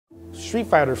Street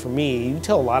Fighter, for me, you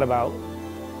tell a lot about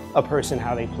a person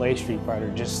how they play Street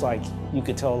Fighter, just like you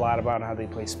could tell a lot about how they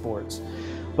play sports.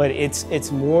 But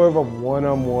it's more of a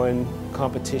one-on-one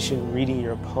competition, reading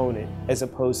your opponent, as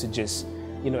opposed to just,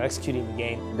 executing the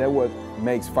game. That's what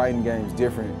makes fighting games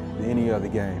different than any other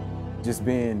game. Just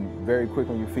being very quick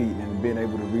on your feet and being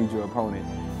able to read your opponent.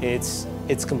 It's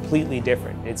completely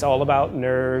different. It's all about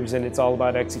nerves and it's all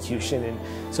about execution. And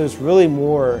so it's really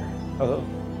more,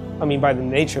 by the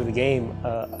nature of the game,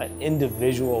 an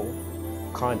individual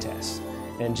contest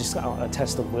and just a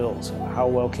test of wills. How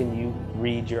well can you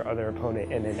read your other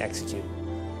opponent and then execute?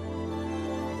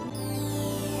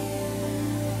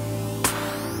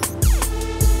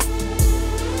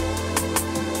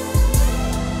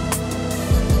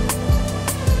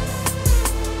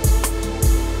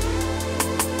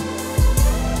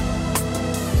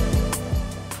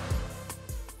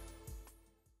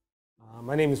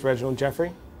 My name is Reginald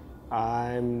Jeffrey.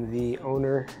 I'm the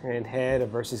owner and head of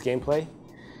Versus Gameplay,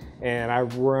 and I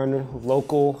run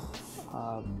local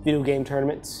video game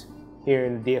tournaments here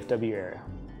in the DFW area.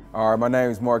 All right, my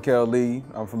name is Markel Lee.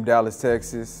 I'm from Dallas,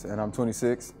 Texas, and I'm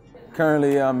 26.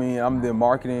 Currently, I'm the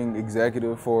marketing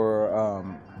executive for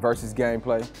Versus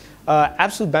Gameplay.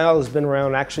 Absolute Battle has been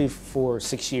around actually for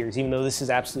 6 years, even though this is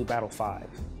Absolute Battle 5.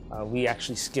 We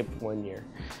actually skipped 1 year.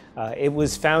 It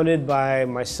was founded by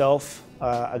myself,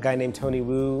 a guy named Tony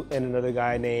Wu, and another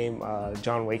guy named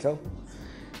John Waco.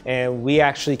 And we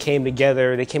actually came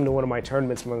together. They came to one of my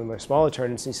tournaments, one of my smaller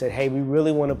tournaments, and said, hey, we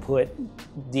really want to put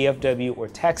DFW or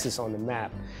Texas on the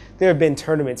map. There have been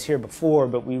tournaments here before,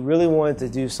 but we really wanted to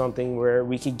do something where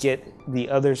we could get the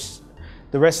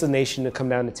rest of the nation to come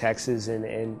down to Texas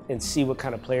and see what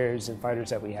kind of players and fighters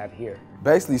that we have here.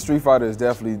 Basically, Street Fighter is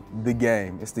definitely the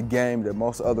game. It's the game that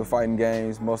most other fighting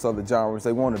games, most other genres,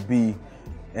 they want to be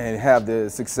and have the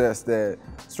success that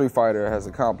Street Fighter has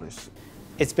accomplished.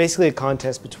 It's basically a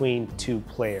contest between two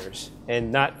players,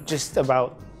 and not just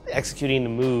about executing the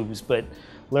moves, but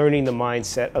learning the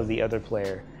mindset of the other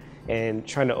player and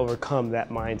trying to overcome that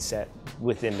mindset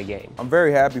within the game. I'm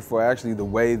very happy for actually the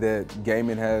way that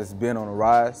gaming has been on a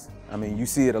rise. I mean, you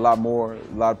see it a lot more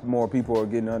people are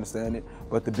getting to understand it,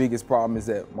 but the biggest problem is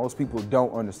that most people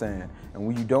don't understand. And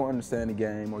when you don't understand the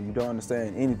game or you don't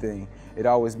understand anything, it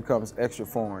always becomes extra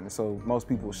foreign. So most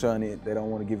people shun it, they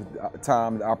don't want to give it the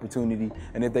time, the opportunity,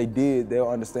 and if they did, they'll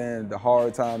understand the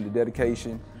hard time, the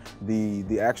dedication,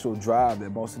 the actual drive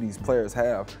that most of these players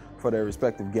have for their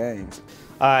respective games.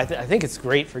 I think it's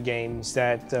great for games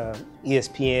that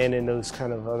ESPN and those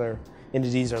kind of other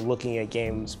entities are looking at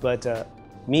games, but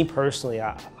me personally,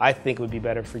 I think it would be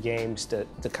better for games to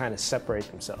kind of separate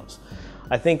themselves.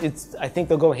 I think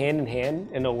they'll go hand in hand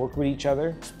and they'll work with each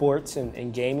other, sports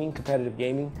and gaming, competitive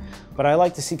gaming, but I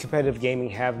like to see competitive gaming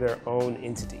have their own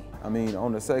entity. I mean,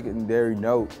 on a secondary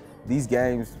note, these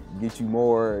games get you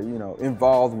more,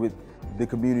 involved with the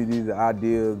community, the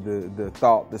idea, the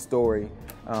thought, the story,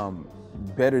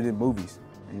 better than movies,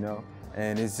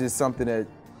 and it's just something that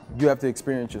you have to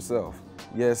experience yourself.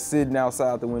 Yes, sitting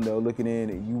outside the window looking in,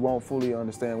 you won't fully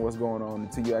understand what's going on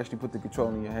until you actually put the control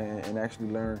in your hand and actually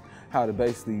learn how to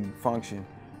basically function.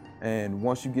 And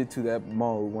once you get to that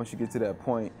mode, once you get to that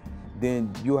point,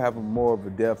 then you'll have more of a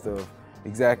depth of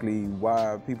exactly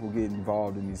why people get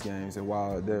involved in these games and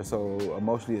why they're so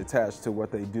emotionally attached to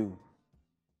what they do.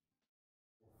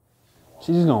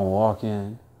 She's just gonna walk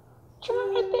in.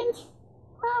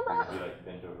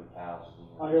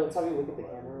 Oh, here, let's have you look at the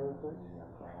camera real quick.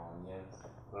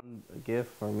 A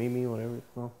gift for Mimi, whatever it's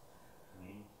called.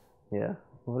 Yeah.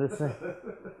 What did it say?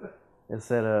 It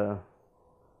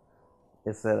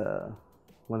said,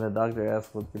 when the doctor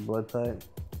asked what's your blood type?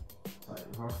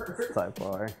 Type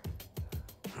R.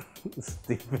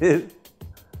 Stupid.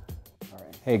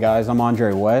 Hey guys, I'm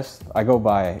Andre West. I go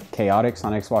by Chaotix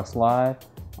on Xbox Live.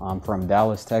 I'm from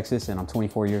Dallas, Texas, and I'm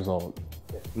 24 years old.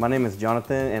 My name is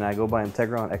Jonathan, and I go by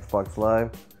Integra on Xbox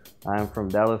Live. I'm from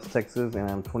Dallas, Texas, and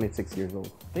I'm 26 years old.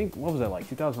 I think, what was that, like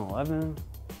 2011?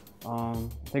 I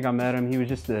think I met him. He was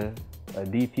just a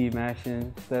DP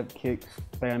mashing, step kicks,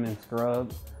 spamming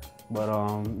scrub. But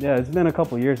yeah, it's been a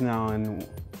couple years now, and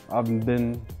I've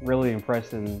been really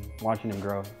impressed in watching him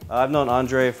grow. I've known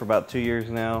Andre for about 2 years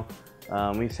now.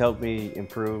 He's helped me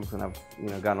improve, and I've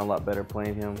gotten a lot better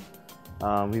playing him.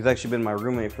 He's actually been my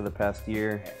roommate for the past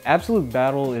year. Absolute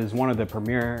Battle is one of the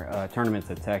premier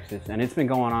tournaments of Texas, and it's been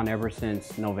going on ever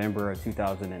since November of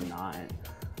 2009.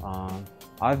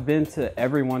 I've been to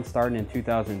every one starting in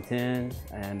 2010,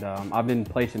 and I've been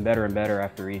placing better and better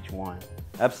after each one.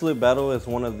 Absolute Battle is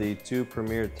one of the 2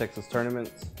 premier Texas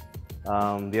tournaments,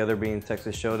 the other being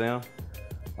Texas Showdown.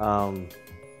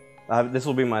 This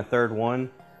will be my 3rd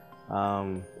one.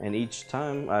 And each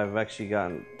time I've actually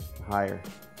gotten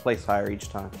placed higher each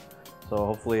time. So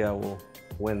hopefully I will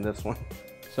win this one.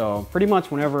 So pretty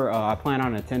much whenever I plan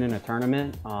on attending a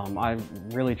tournament, I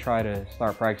really try to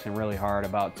start practicing really hard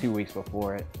about 2 weeks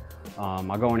before it.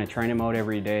 I go into training mode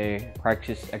every day,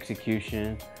 practice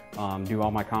execution, do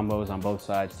all my combos on both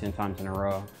sides 10 times in a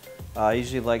row. I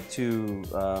usually like to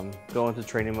go into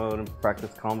training mode and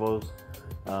practice combos.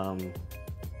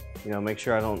 Make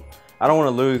sure I don't want to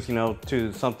lose,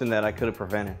 to something that I could have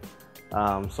prevented.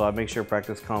 So I make sure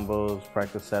practice combos,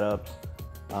 practice setups,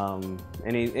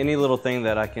 any little thing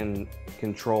that I can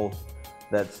control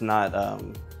that's not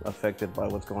affected by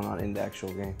what's going on in the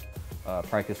actual game.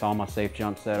 Practice all my safe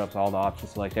jump setups, all the option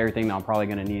selects, everything that I'm probably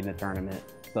going to need in the tournament,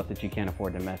 stuff that you can't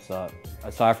afford to mess up.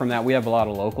 Aside from that, we have a lot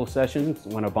of local sessions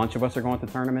when a bunch of us are going to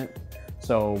the tournament.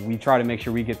 So we try to make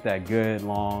sure we get that good,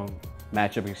 long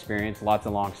matchup experience, lots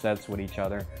of long sets with each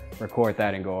other, record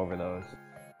that and go over those.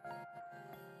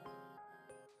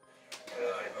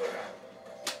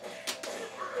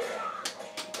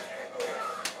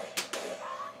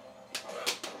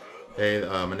 Hey,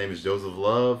 my name is Joseph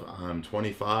Love. I'm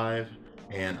 25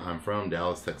 and I'm from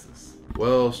Dallas, Texas.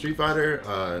 Well, Street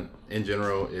Fighter in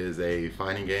general is a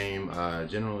fighting game,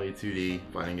 generally 2D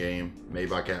fighting game made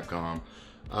by Capcom.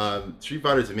 Street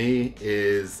Fighter to me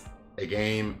is a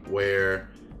game where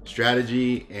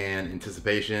strategy and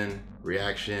anticipation,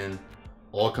 reaction,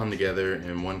 all come together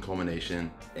in one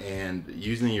culmination, and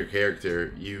using your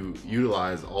character, you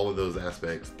utilize all of those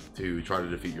aspects to try to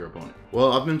defeat your opponent.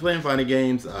 Well, I've been playing fighting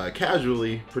games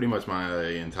casually pretty much my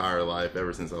entire life,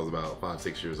 ever since I was about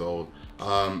 5-6 years old.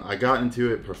 I got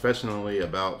into it professionally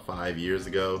about 5 years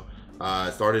ago. I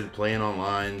started playing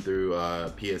online through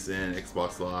PSN,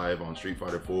 Xbox Live on Street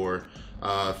Fighter 4.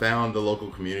 Found the local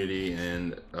community,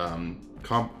 and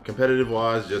competitive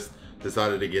wise, just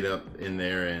decided to get up in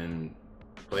there and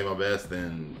play my best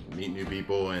and meet new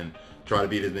people and try to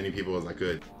beat as many people as I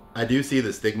could. I do see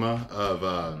the stigma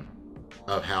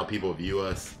of how people view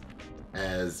us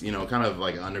as, kind of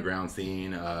like an underground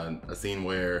scene, a scene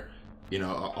where,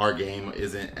 our game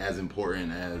isn't as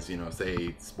important as,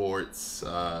 say sports,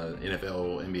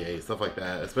 NFL, NBA, stuff like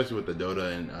that, especially with the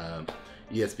Dota and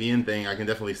ESPN thing. I can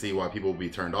definitely see why people would be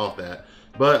turned off that.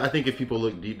 But I think if people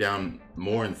look deep down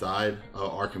more inside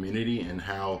our community and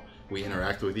how we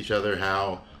interact with each other,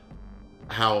 how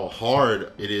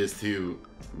hard it is to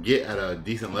get at a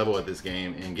decent level at this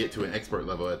game and get to an expert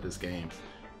level at this game,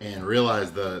 and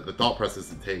realize the thought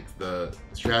process it takes, the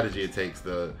strategy it takes,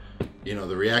 the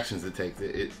reactions it takes.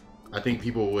 I think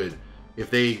people would, if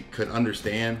they could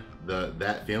understand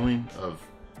that feeling of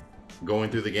going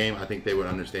through the game, I think they would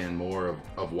understand more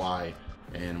of why.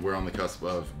 And we're on the cusp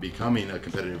of becoming a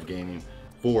competitive gaming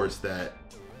force that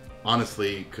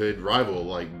honestly could rival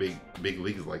like big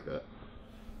leagues like that.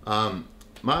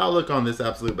 My outlook on this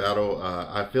absolute battle,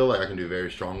 I feel like I can do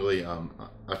very strongly.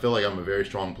 I feel like I'm a very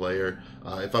strong player.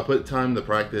 If I put time to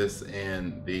practice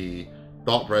and the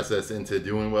thought process into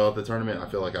doing well at the tournament, I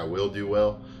feel like I will do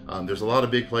well. There's a lot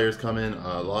of big players coming,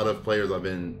 a lot of players I've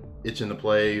been itching to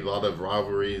play, a lot of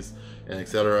rivalries and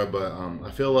etc. But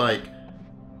I feel like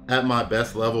at my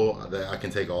best level that I can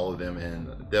take all of them and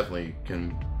definitely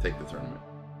can take the tournament.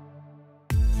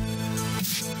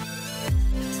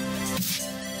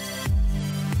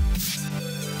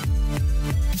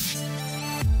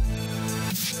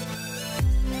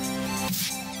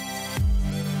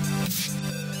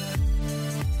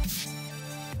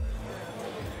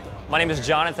 My name is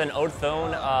Jonathan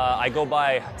Oathone. I go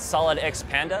by Solid X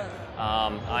Panda.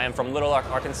 I am from Little Rock,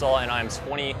 Arkansas, and I'm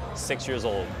 26 years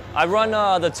old. I run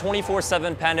the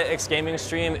 24/7 Panda X gaming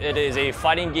stream. It is a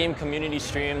fighting game community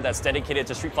stream that's dedicated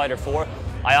to Street Fighter 4.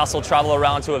 I also travel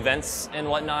around to events and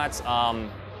whatnot.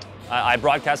 I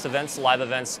broadcast events, live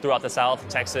events throughout the South,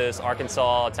 Texas,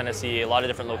 Arkansas, Tennessee, a lot of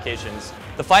different locations.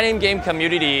 The fighting game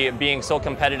community being so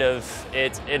competitive,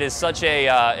 it is such a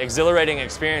exhilarating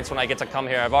experience when I get to come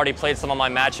here. I've already played some of my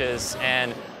matches,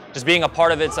 and just being a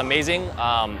part of it's amazing.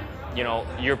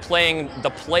 You're playing the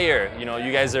player.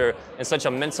 You guys are in such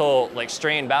a mental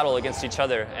strain battle against each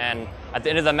other, and at the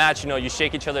end of the match, you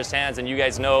shake each other's hands, and you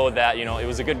guys know that it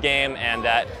was a good game and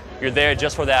that you're there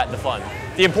just for the fun.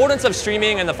 The importance of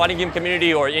streaming in the fighting game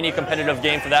community, or any competitive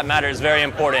game for that matter, is very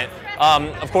important.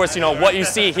 Of course, what you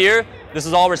see here, this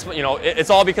is all, it's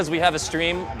all because we have a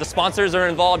stream. The sponsors are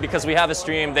involved because we have a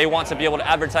stream. They want to be able to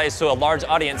advertise to a large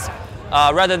audience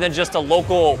rather than just a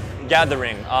local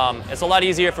gathering. It's a lot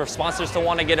easier for sponsors to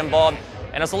want to get involved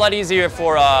And it's a lot easier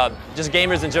for just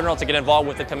gamers in general to get involved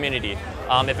with the community.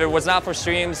 If it was not for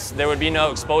streams, there would be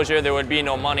no exposure, there would be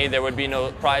no money, there would be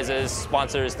no prizes,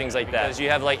 sponsors, things like that. You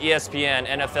have like ESPN,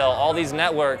 NFL, all these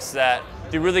networks that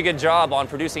do a really good job on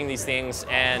producing these things,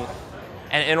 and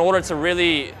in order to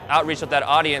really outreach with that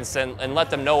audience and let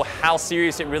them know how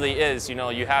serious it really is, you know,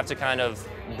 you have to kind of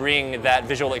bring that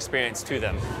visual experience to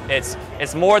them.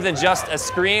 It's more than just a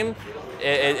screen.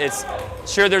 It's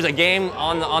sure there's a game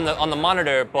on the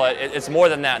monitor, but it's more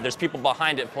than that. There's people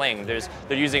behind it playing.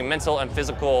 They're using mental and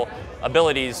physical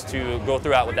abilities to go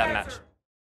throughout with that match.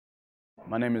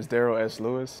 My name is Daryl S.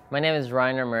 Lewis. My name is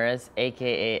Ryan Ramirez,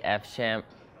 aka F-Champ.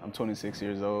 I'm 26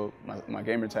 years old. My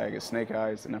gamer tag is Snake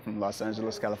Eyes, and I'm from Los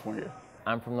Angeles, California.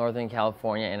 I'm from Northern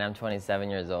California, and I'm 27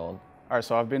 years old. All right,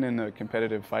 so I've been in the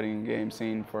competitive fighting game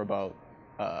scene for about,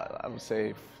 I would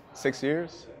say, 6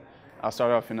 years. I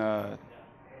started off in, well,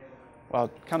 I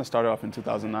kind of started off in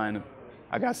 2009.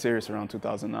 I got serious around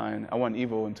 2009. I won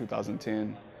EVO in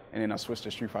 2010, and then I switched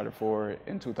to Street Fighter 4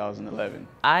 in 2011.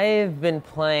 I've been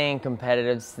playing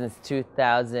competitive since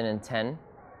 2010.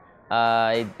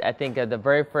 I think the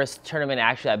very first tournament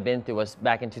actually I've been through was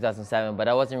back in 2007, but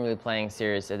I wasn't really playing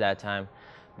serious at that time.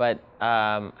 But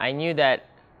I knew that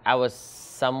I was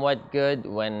somewhat good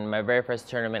when my very first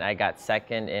tournament I got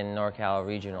second in NorCal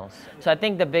Regionals. So I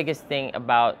think the biggest thing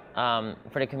about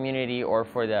for the community or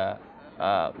for the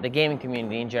gaming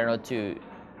community in general to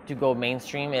go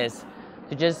mainstream is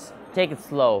to just take it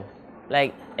slow,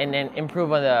 like, and then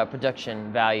improve on the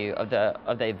production value of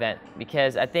the event.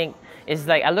 Because I think it's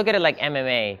like, I look at it like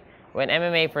MMA. When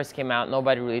MMA first came out,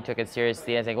 nobody really took it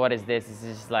seriously. I was like, what is this? It's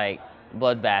just like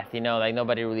bloodbath, you know, like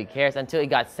nobody really cares until it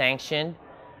got sanctioned,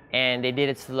 and they did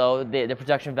it slow. The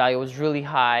production value was really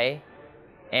high,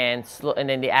 and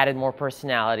then they added more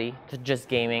personality to just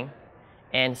gaming,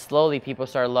 and slowly people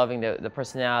started loving the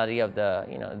personality of the,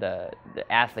 you know,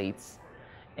 the athletes,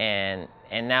 and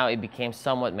now it became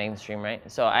somewhat mainstream, right?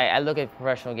 So I look at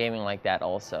professional gaming like that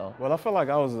also. Well, I feel like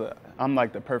I'm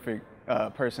like the perfect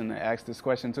person to ask this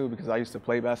question to, because I used to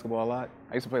play basketball a lot.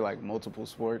 I used to play like multiple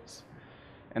sports,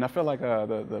 and I feel like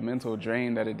the mental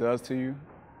drain that it does to you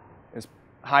is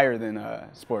higher than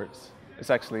sports. It's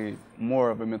actually more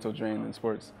of a mental drain than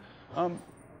sports.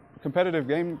 Competitive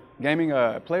gaming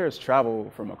players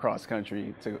travel from across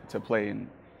country to play in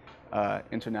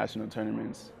international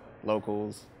tournaments,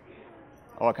 locals,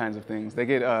 all kinds of things. They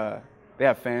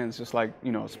have fans just like,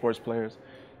 you know, sports players.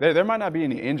 There might not be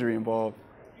any injury involved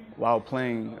while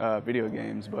playing video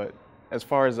games, but as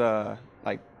far as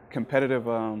like competitive,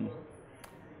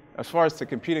 as far as to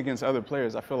compete against other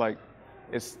players, I feel like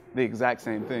it's the exact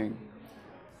same thing.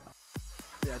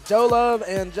 Yeah, Joe Love,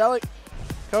 Angelic,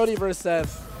 Cody versus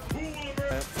Seth.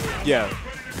 Yeah.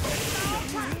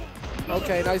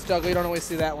 Okay, nice juggle. You don't always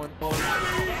see that one. So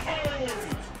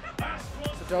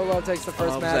Joe Love takes the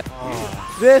first match.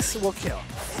 This will kill.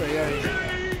 So yeah.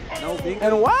 No big.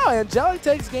 And wow, Angelic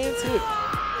takes game 2.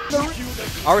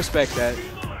 I respect that.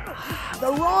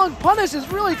 The wrong punish is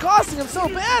really costing him so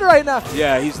bad right now.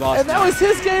 Yeah, he's lost. And that was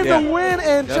his game to win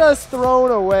and just thrown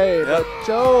away. But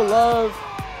Joe Love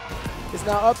is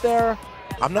now up there.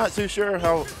 I'm not too sure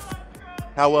how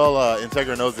well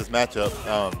Integra knows this matchup,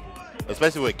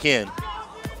 especially with Ken.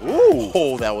 Ooh,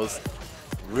 oh, that was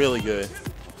really good.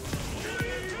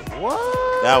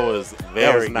 What? That was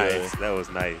very good. Nice. That was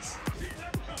nice.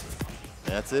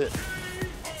 That's it.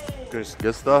 Good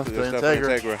stuff to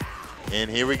Integra. And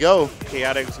here we go.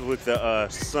 Chaotix with the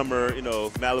summer, you know,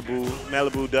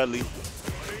 Malibu Dudley.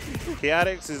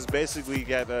 Chaotix is basically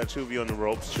got Chuvy on the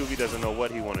ropes. Chuvy doesn't know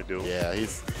what he want to do. Yeah,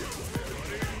 he's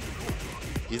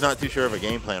not too sure of a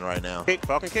game plan right now. Kick,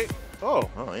 Falcon kick. Oh,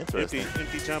 interesting.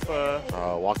 Empty jump.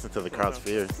 Walks into the crowd's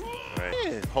fears.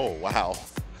 Right. Oh, wow.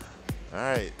 All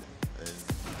right. And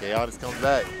Chaotix comes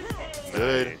back.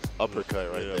 Good nice.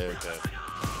 Uppercut right there.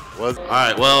 All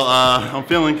right, well, I'm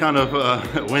feeling kind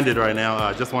of winded right now.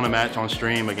 I just won a match on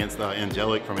stream against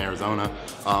Angelic from Arizona.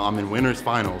 I'm in winners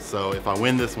finals, so if I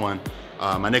win this one,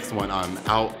 my next one, I'm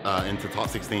out into top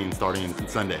 16 starting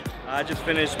Sunday. I just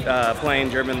finished playing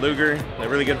German Luger, a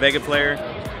really good Vega player.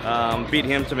 Beat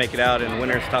him to make it out in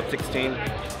winners top 16.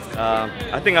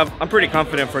 I think I'm pretty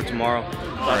confident for tomorrow.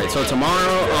 All right, so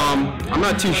tomorrow, I'm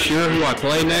not too sure who I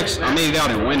play next. I made it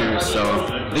out in winners, so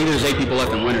I think there's 8 people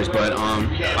left in winners, but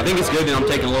I think it's good that I'm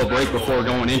taking a little break before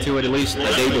going into it, at least a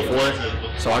day before,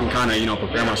 so I can kind of, you know,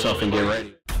 prepare myself and get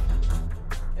ready.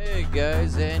 Hey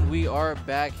guys, and we are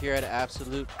back here at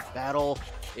Absolute Battle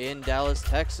in Dallas,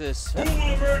 Texas. So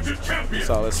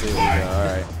let's see what we got. All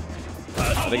right.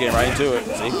 They're getting right into it.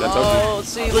 See, I told you.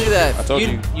 See, look at that. I told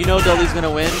you. You know Dudley's gonna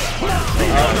win.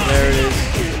 There it is.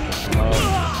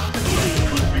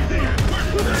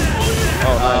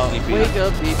 Oh, nice DP. Wake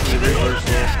up, DP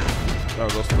reversal. Oh,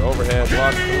 goes to the overhead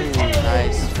block. Ooh,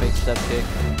 nice fake step kick.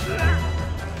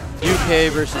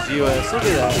 UK versus US. Look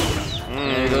at that.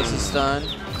 There goes the stun.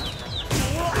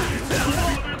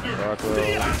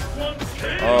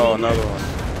 Oh, another one.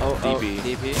 DP.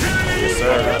 Yes,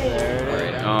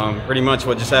 sir. Pretty much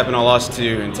what just happened, I lost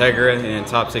to Integra in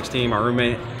top 16, my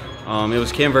roommate. It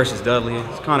was Kim versus Dudley.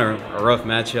 It's kind of a rough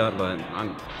matchup, but I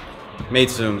made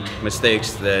some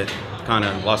mistakes that kind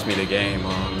of lost me the game.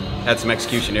 Had some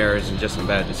execution errors and just some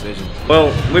bad decisions.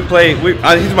 Well,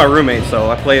 he's my roommate, so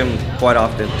I play him quite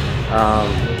often.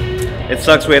 It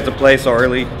sucks we have to play so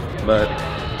early, but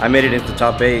I made it into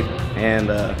top 8,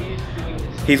 and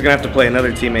he's gonna have to play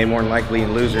another teammate more than likely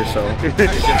in loser. So to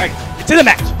the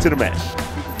match. To the match.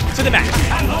 To the match.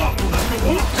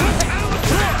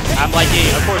 I'm like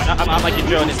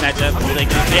Joe in this matchup. They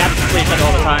have to play each other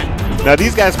all the time. Now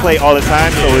these guys play all the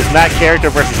time, so it's not character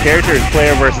versus character, it's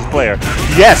player versus player.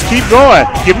 Yes, keep going.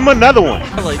 Give him another one.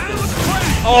 Not like this.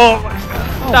 Oh,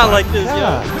 not like this,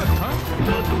 yo.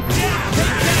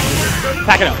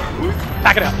 Pack it up.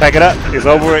 Pack it up. Pack it up. It's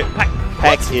over it.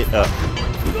 Pack it up.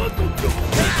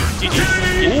 GG.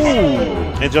 Ooh.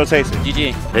 And Joe Tayson.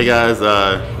 GG. Hey guys,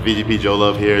 VGP Joe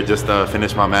Love here. Just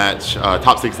finished my match,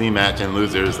 top 16 match in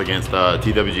losers against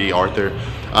TWG Arthur.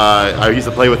 I used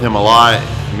to play with him a lot.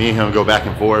 Me and him go back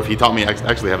and forth. He taught me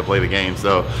actually how to play the game.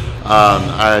 So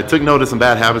I took note of some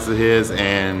bad habits of his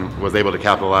and was able to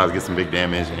capitalize, get some big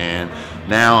damage. And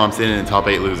now I'm sitting in top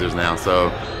 8 losers now. So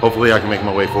hopefully I can make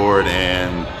my way forward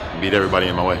and beat everybody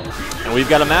in my way. And we've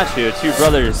got a match here, 2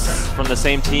 brothers from the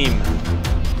same team.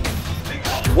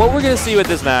 What we're going to see with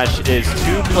this match is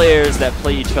 2 players that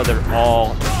play each other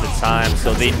all the time,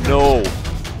 so they know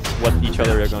what each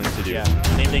other are going to do. Yeah,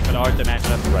 same thing for the Arthur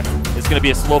matchup. Right. It's going to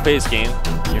be a slow-paced game.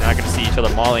 You're not going to see each other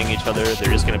mauling each other.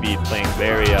 They're just going to be playing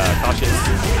very cautious.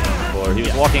 Or he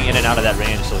was walking in and out of that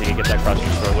range so he could get that crouch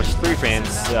control, which is 3 frames.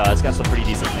 It's got some pretty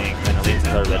decent length, and it leads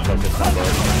to red focus combo.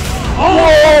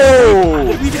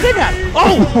 Oh! We did that!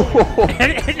 Oh!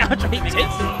 And now Andre hits it.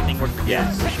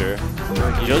 Yeah, for sure.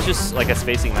 Joe's just like a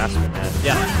spacing master, man.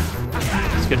 Yeah.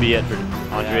 This could be it for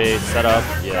Andre. Setup.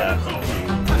 Yeah.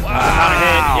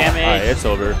 Wow. Hit, damage. Alright, it's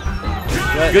over.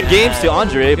 Good games to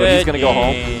Andre, but he's going to go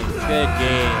home. Good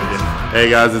game. Hey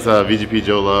guys, it's VGP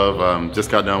Joe Love. Just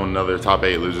got done with another top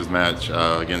 8 losers match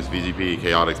against VGP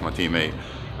Chaotix, my teammate.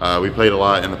 We played a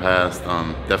lot in the past.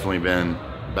 Definitely been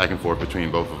back and forth between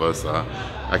both of us.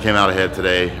 I came out ahead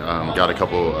today. Got a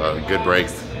couple good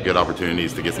breaks, good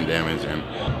opportunities to get some damage. And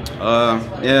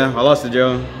yeah, I lost to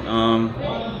Joe.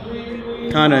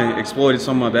 Kind of exploited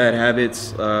some of my bad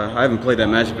habits. I haven't played that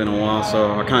matchup in a while,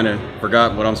 so I kind of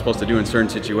forgot what I'm supposed to do in certain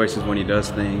situations when he does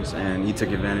things, and he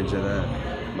took advantage of that.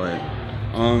 But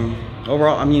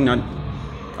overall, I mean,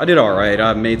 I did all right.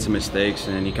 I made some mistakes,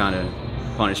 and he kind of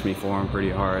punished me for them pretty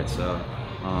hard. So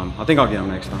I think I'll get him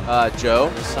next time. Joe,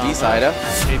 B-Sida.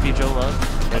 JP Joe Love.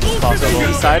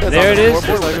 B-Sida. There it is.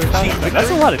 That's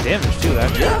a lot of damage, too.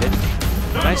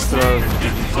 Nice throw,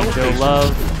 JP Joe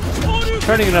Love.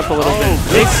 Turning it up a little bit.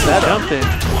 Big jumping.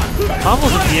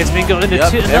 Almost a DX being going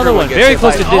into another one. Very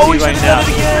close to Dizzy right now.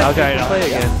 Okay, I'll play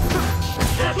again.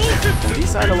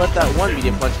 B-Sida let that one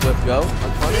medium punch flip go.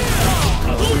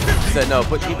 He said no,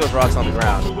 keep those rocks on the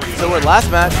ground. So we're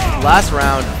last match, last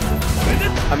round.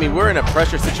 I mean, we're in a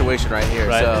pressure situation right here.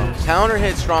 Right. So counter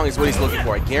hit strong is what he's looking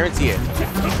for. I guarantee it.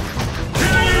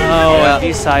 Oh, yeah.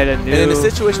 B-Sida knew. And in a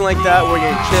situation like that where you're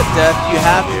in chip death, you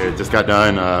have to. Just got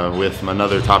done with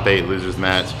another top 8 losers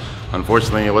match.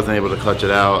 Unfortunately, I wasn't able to clutch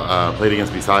it out. Played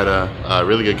against B-Sida,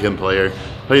 really good Kim player.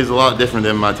 Plays a lot different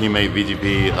than my teammate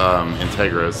VGP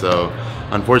Integra. So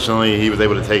unfortunately, he was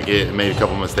able to take it, made a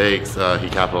couple mistakes. He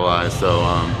capitalized. So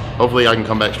hopefully I can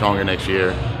come back stronger next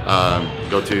year.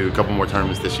 Go to a couple more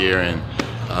tournaments this year and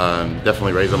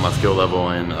definitely raise up my skill level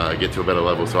and get to a better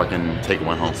level so I can take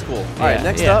one home. Cool. All right,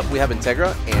 next up we have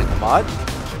Integra and Hamad.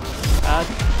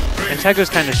 Integra's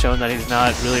kind of shown that he's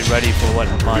not really ready for what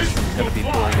Hamad's going to be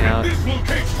pulling out.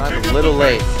 Kind of a little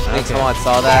late. I think Hamad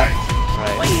saw that.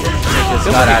 Right.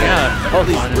 Just got out of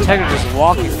it. Integra just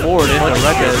walking forward into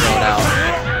Rekka.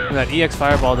 That EX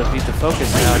Fireball to beat the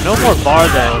focus now. No more bar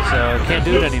though, so can't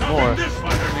do it anymore.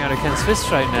 Coming out of Ken's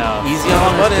fist right now. Easy on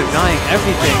the buttons. Denying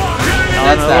everything.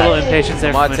 That's a little impatience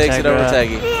there from takes it over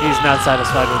Teggy. He's not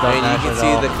satisfied with that match at all. And you can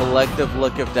see the collective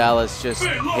look of Dallas just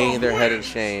hanging their head in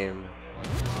shame.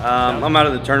 I'm out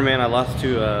of the tournament. I lost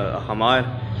to Hamad.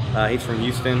 He's from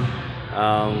Houston.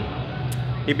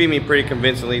 He beat me pretty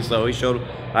convincingly, so he showed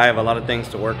I have a lot of things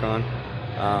to work on.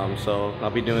 So I'll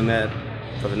be doing that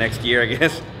for the next year, I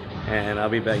guess. and I'll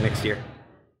be back next year.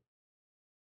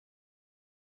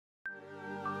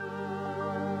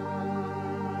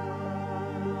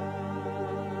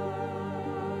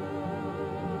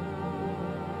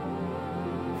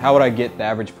 How would I get the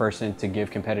average person to give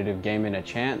competitive gaming a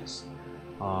chance?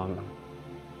 I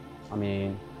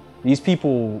mean, these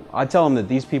people, I tell them that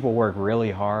these people work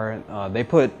really hard. They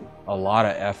put a lot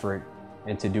of effort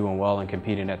into doing well and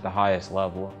competing at the highest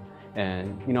level.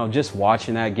 And, you know, just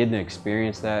watching that, getting to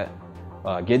experience that,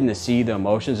 getting to see the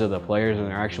emotions of the players when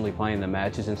they're actually playing the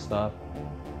matches and stuff,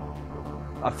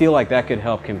 I feel like that could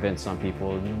help convince some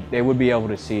people. They would be able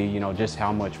to see, you know, just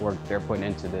how much work they're putting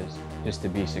into this just to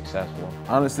be successful.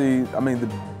 Honestly, I mean,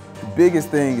 the biggest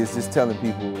thing is just telling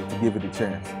people to give it a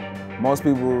chance. Most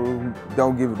people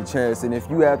don't give it a chance, and if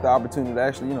you have the opportunity to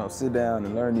actually, you know, sit down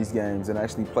and learn these games and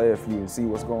actually play a few and see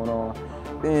what's going on,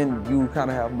 then you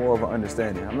kind of have more of an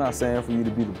understanding. I'm not saying for you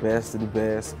to be the best of the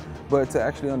best, but to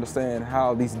actually understand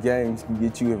how these games can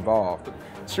get you involved.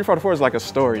 Street Fighter 4 is like a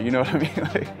story, you know what I mean?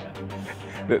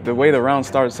 Like, the way the round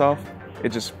starts off, it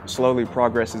just slowly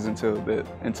progresses into the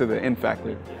end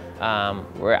factor.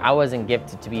 Where I wasn't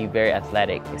gifted to be very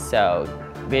athletic, so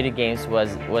video games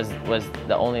was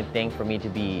the only thing for me to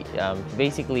be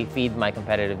basically feed my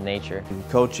competitive nature.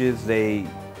 Coaches, they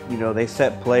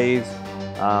set plays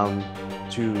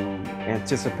to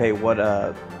anticipate what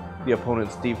the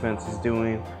opponent's defense is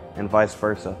doing, and vice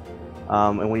versa.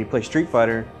 And when you play Street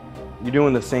Fighter, you're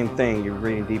doing the same thing. You're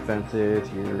reading defenses.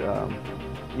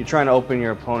 You're trying to open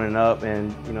your opponent up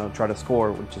and, you know, try to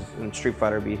score, which is in Street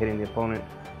Fighter be hitting the opponent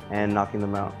and knocking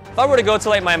them out. If I were to go to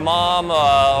like my mom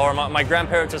or my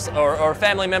grandparents or a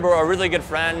family member or a really good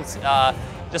friend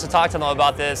just to talk to them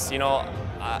about this, you know,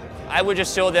 I would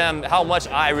just show them how much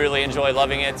I really enjoy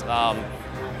loving it.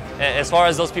 As far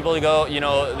as those people go, you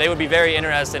know, they would be very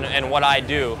interested in what I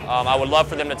do. I would love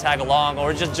for them to tag along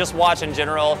or just watch in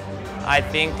general. I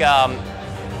think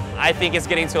it's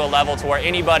getting to a level to where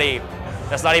anybody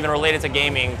that's not even related to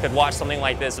gaming could watch something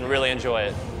like this and really enjoy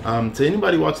it. To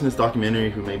anybody watching this documentary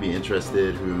who may be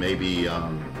interested, who may be,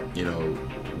 you know,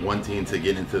 wanting to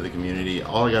get into the community,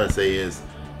 all I gotta say is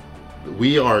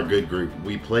we are a good group.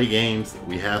 We play games,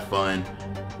 we have fun,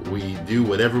 we do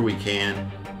whatever we can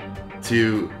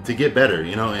to get better,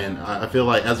 you know, and I feel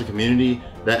like as a community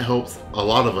that helps a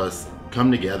lot of us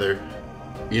come together,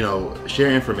 you know,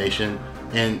 share information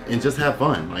and just have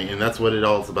fun. Like, and that's what it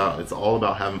all is about. It's all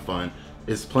about having fun.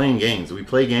 It's playing games. We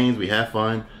play games, we have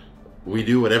fun, we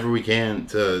do whatever we can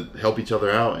to help each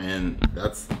other out, and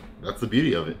that's the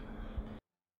beauty of it.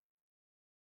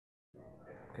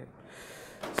 Okay.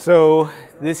 So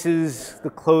this is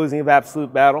the closing of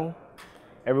Absolute Battle.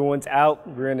 Everyone's out.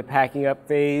 We're in the packing up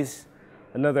phase.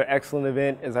 Another excellent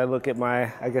event as I look at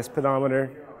my, I guess,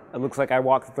 pedometer. It looks like I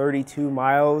walked 32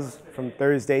 miles from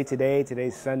Thursday to today.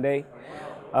 Today's Sunday.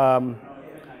 I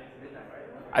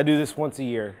do this once a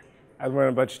year. I run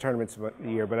a bunch of tournaments a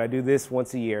year, but I do this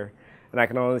once a year. And I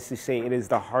can honestly say it is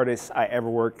the hardest I ever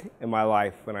work in my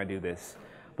life when I do this.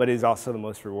 But it is also the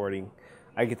most rewarding.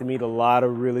 I get to meet a lot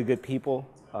of really good people.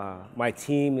 My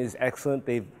team is excellent.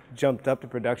 They've jumped up the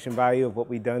production value of what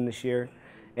we've done this year.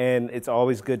 And it's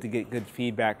always good to get good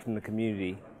feedback from the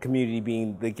community. Community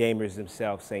being the gamers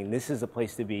themselves, saying this is a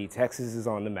place to be. Texas is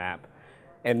on the map.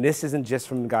 And this isn't just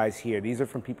from the guys here. These are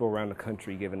from people around the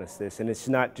country giving us this. And it's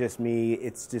not just me,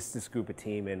 it's just this group of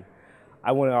team. And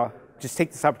I want to just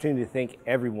take this opportunity to thank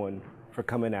everyone for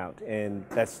coming out. And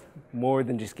that's more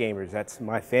than just gamers. That's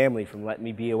my family from letting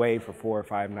me be away for 4 or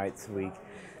 5 nights a week.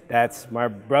 That's my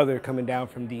brother coming down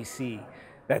from DC.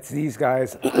 That's these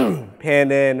guys,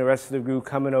 Panda and the rest of the group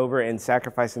coming over and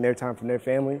sacrificing their time from their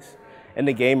families. And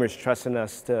the gamers trusting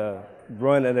us to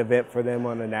run an event for them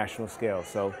on a national scale.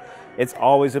 So it's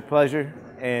always a pleasure,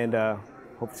 and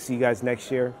hope to see you guys next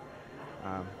year.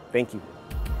 Thank you.